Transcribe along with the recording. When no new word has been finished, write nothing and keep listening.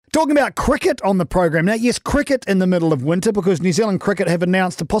Talking about cricket on the program. Now, yes, cricket in the middle of winter because New Zealand Cricket have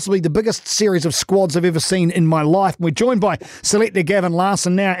announced possibly the biggest series of squads I've ever seen in my life. We're joined by selector Gavin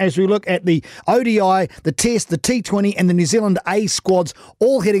Larson now as we look at the ODI, the Test, the T20 and the New Zealand A squads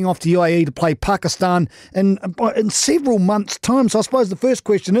all heading off to UAE to play Pakistan in several months' time. So I suppose the first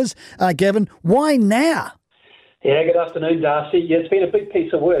question is, Gavin, why now? Yeah, good afternoon, Darcy. Yeah, it's been a big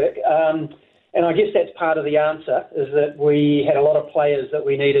piece of work. And I guess that's part of the answer, is that we had a lot of players that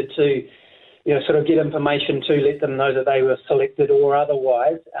we needed to, sort of get information to let them know that they were selected or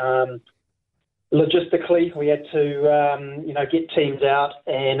otherwise. Logistically, we had to, get teams out,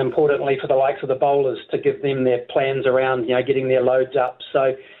 and importantly for the likes of the bowlers to give them their plans around, getting their loads up.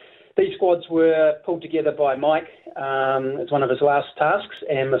 So these squads were pulled together by Mike. It's one of his last tasks,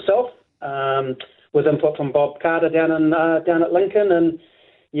 and myself, with input from Bob Carter down at Lincoln, and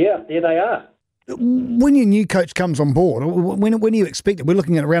yeah, there they are. When your new coach comes on board, when do you expect it? We're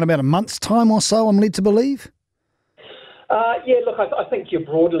looking at around about a month's time or so, I'm led to believe. Look, I think you're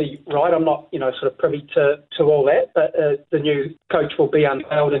broadly right. I'm not, sort of privy to all that, but the new coach will be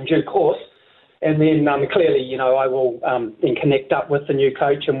unveiled in due course. And then clearly, I will then connect up with the new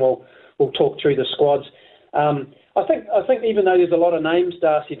coach and we'll talk through the squads. I think even though there's a lot of names,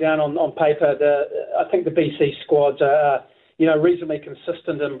 Darcy, down on paper, I think the BC squads are, reasonably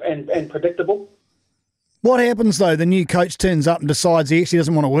consistent and predictable. What happens, though? The new coach turns up and decides he actually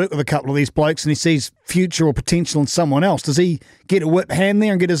doesn't want to work with a couple of these blokes and he sees future or potential in someone else. Does he get a whip hand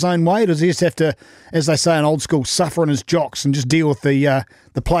there and get his own way? Or does he just have to, as they say in old school, suffer in his jocks and just deal with the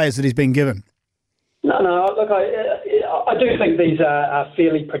players that he's been given? No. Look, I do think these are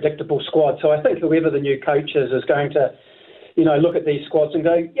fairly predictable squads. So I think whoever the new coach is going to, look at these squads and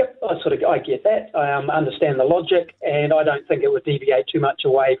go, yep, I get that. I understand the logic, and I don't think it would deviate too much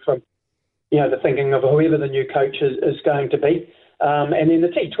away from, the thinking of whoever the new coach is going to be. And then the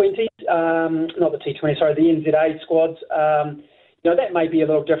T20, the NZA squads, that may be a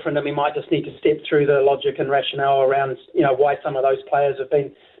little different, and we might just need to step through the logic and rationale around, why some of those players have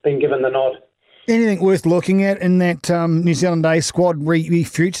been given the nod. Anything worth looking at in that New Zealand A squad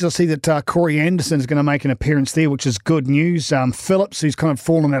futures? I see that Corey Anderson is going to make an appearance there, which is good news. Phillips, who's kind of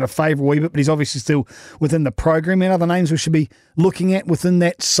fallen out of favour a wee bit, but he's obviously still within the program. Any other names we should be looking at within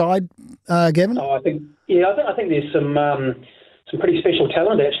that side, Gavin? I think there's some pretty special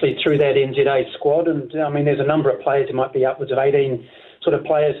talent actually through that NZA squad, and there's a number of players who might be upwards of 18 sort of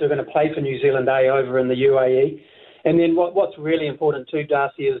players who are going to play for New Zealand A over in the UAE. And then what's really important too,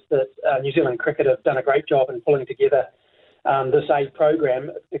 Darcy, is that New Zealand Cricket have done a great job in pulling together this A program,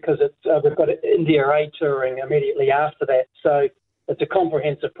 because we've got India A touring immediately after that. So it's a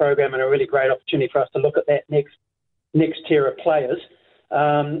comprehensive program and a really great opportunity for us to look at that next tier of players.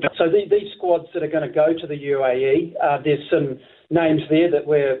 So these squads that are going to go to the UAE, there's some names there that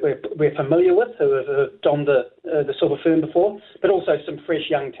we're familiar with who have donned the silver fern before, but also some fresh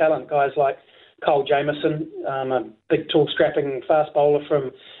young talent, guys like Cole Jamieson, a big, tall, strapping fast bowler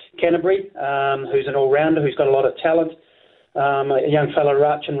from Canterbury, who's an all-rounder, who's got a lot of talent. A young fella,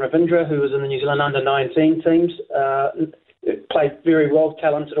 Rachin Ravindra, who was in the New Zealand under-19 teams, played very well,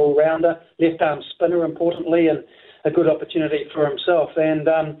 talented all-rounder, left-arm spinner, importantly, and a good opportunity for himself. And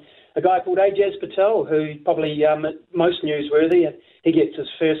a guy called Ajaz Patel, who probably most newsworthy, and he gets his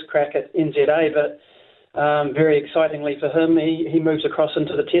first crack at NZA, but very excitingly for him, he moves across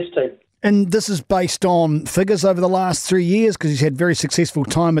into the Test team. And this is based on figures over the last 3 years, because he's had very successful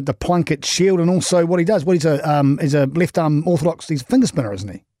time at the Plunket Shield, and also what he does. He's a left-arm orthodox, he's a finger spinner,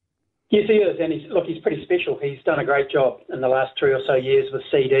 isn't he? Yes, he is, and he's pretty special. He's done a great job in the last 3 or so years with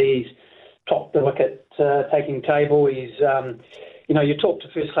CD. He's topped the wicket taking table. He's, you talk to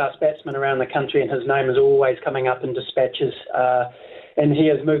first-class batsmen around the country, and his name is always coming up in dispatches. And he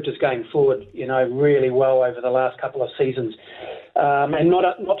has moved his game forward, really well over the last couple of seasons. And not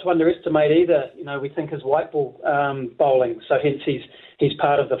to underestimate either, we think his white ball bowling. So hence he's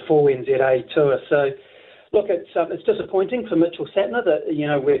part of the full NZA tour. So look, it's disappointing for Mitchell Santner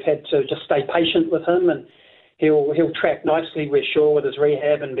that we've had to just stay patient with him, and he'll track nicely, we're sure, with his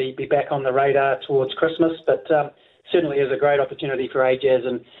rehab and be back on the radar towards Christmas. But certainly is a great opportunity for Ajaz,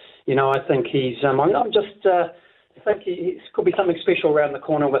 and I think I think he could be something special around the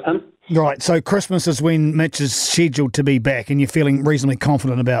corner with him. Right, so Christmas is when Mitch is scheduled to be back, and you're feeling reasonably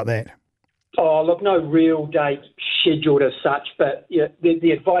confident about that? Oh, look, no real date scheduled as such, but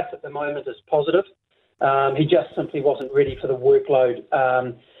the advice at the moment is positive. He just simply wasn't ready for the workload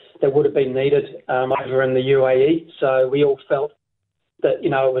that would have been needed over in the UAE. So we all felt that, it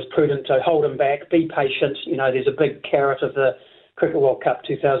was prudent to hold him back, be patient. There's a big carrot of the Cricket World Cup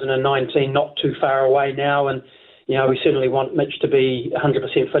 2019 not too far away now, and we certainly want Mitch to be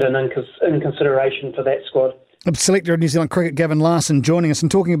 100% fit and in consideration for that squad. Selector of New Zealand Cricket, Gavin Larsen, joining us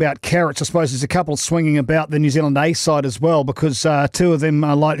and talking about carrots. I suppose there's a couple swinging about the New Zealand A side as well, because two of them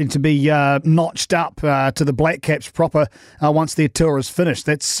are likely to be notched up to the Black Caps proper once their tour is finished.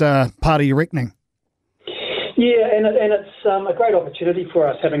 That's part of your reckoning. Yeah, and it's a great opportunity for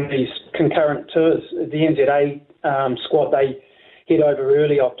us having these concurrent tours. The NZA squad, they head over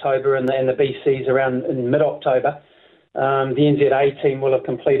early October and the BCs around in mid-October. The NZA team will have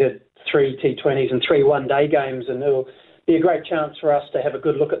completed 3 T20s and 3 one-day games, and it'll be a great chance for us to have a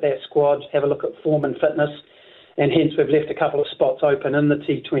good look at that squad, have a look at form and fitness, and hence we've left a couple of spots open in the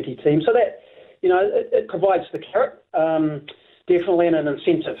T20 team. So that, it provides the carrot, definitely, and an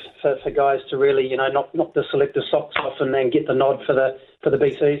incentive for guys to really, knock the selector socks off and then get the nod for the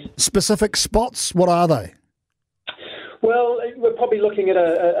BCs. Specific spots, what are they? Well, we're probably looking at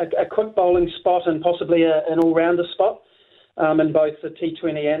a quick bowling spot and possibly an all-rounder spot. In both the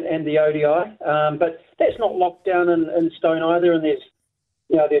T20 and the ODI, but that's not locked down in stone either. And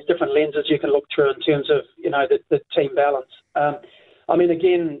there's different lenses you can look through in terms of the team balance.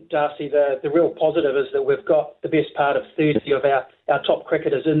 Again, Darcy, the real positive is that we've got the best part of 30 of our top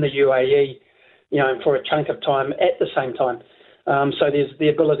cricketers in the UAE, for a chunk of time at the same time. So there's the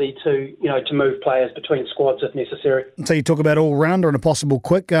ability to move players between squads if necessary. So you talk about all-rounder and a possible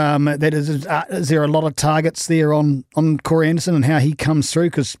quick. Is there a lot of targets there on Corey Anderson and how he comes through?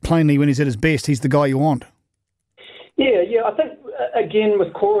 Because plainly, when he's at his best, he's the guy you want. Yeah. I think, again,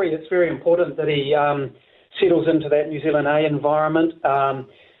 with Corey, it's very important that he settles into that New Zealand A environment,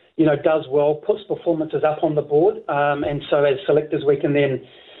 does well, puts performances up on the board. And so as selectors, we can then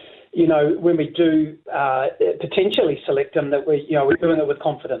when we do potentially select him, that we're doing it with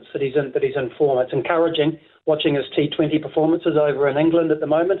confidence that he's in form. It's encouraging watching his T20 performances over in England at the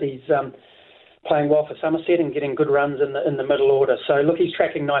moment. He's playing well for Somerset and getting good runs in the middle order. So look, he's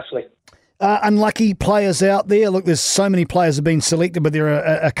tracking nicely. Unlucky players out there. Look, there's so many players have been selected, but there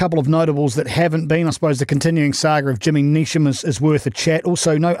are a couple of notables that haven't been. I suppose the continuing saga of Jimmy Neesham is worth a chat.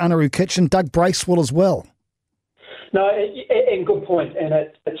 Also, no Anaru Kitchen, Doug Bracewell as well. No, and good point, and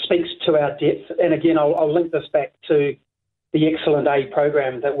it speaks to our depth. And again, I'll link this back to the excellent A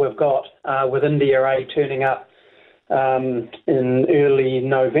program that we've got with India A turning up in early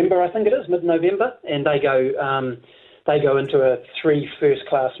November, I think it is, mid-November, and they go into a 3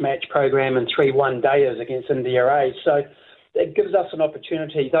 first-class match program and 3 one-dayers against India A. So it gives us an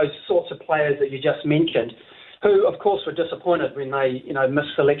opportunity. Those sorts of players that you just mentioned, who of course were disappointed when they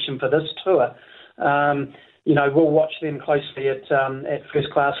missed selection for this tour. We'll watch them closely at first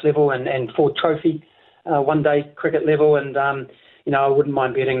class level and Ford Trophy one-day cricket level, and I wouldn't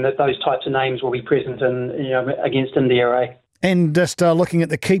mind betting that those types of names will be present against India A. And just looking at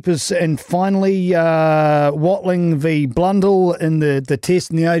the keepers, and finally Watling v Blundell in the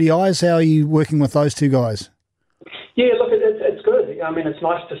Test and the ODIs. How are you working with those two guys? Yeah, look, it's good. It's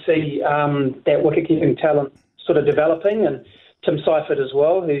nice to see that wicket-keeping talent sort of developing, and Tim Seifert as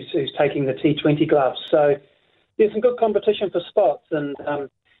well, who's taking the T20 gloves. So there's some good competition for spots, and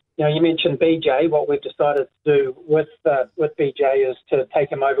you mentioned BJ. What we've decided to do with BJ is to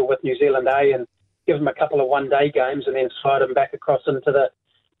take him over with New Zealand A and give him a couple of one-day games, and then slide him back across into the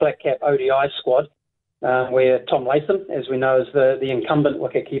Black Cap ODI squad, where Tom Latham, as we know, is the incumbent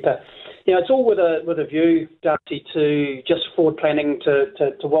wicketkeeper. It's all with a view, Darcy, to just forward planning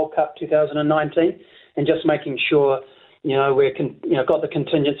to World Cup 2019, and just making sure we're got the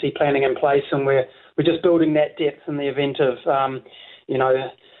contingency planning in place, and we're just building that depth in the event of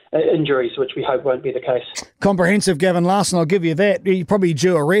injuries, which we hope won't be the case. Comprehensive, Gavin Larsen, I'll give you that. You probably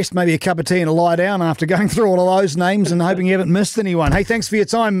due a rest, maybe a cup of tea and a lie down after going through all of those names and hoping you haven't missed anyone. Hey, thanks for your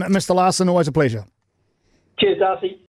time, Mr. Larsen. Always a pleasure. Cheers, Darcy.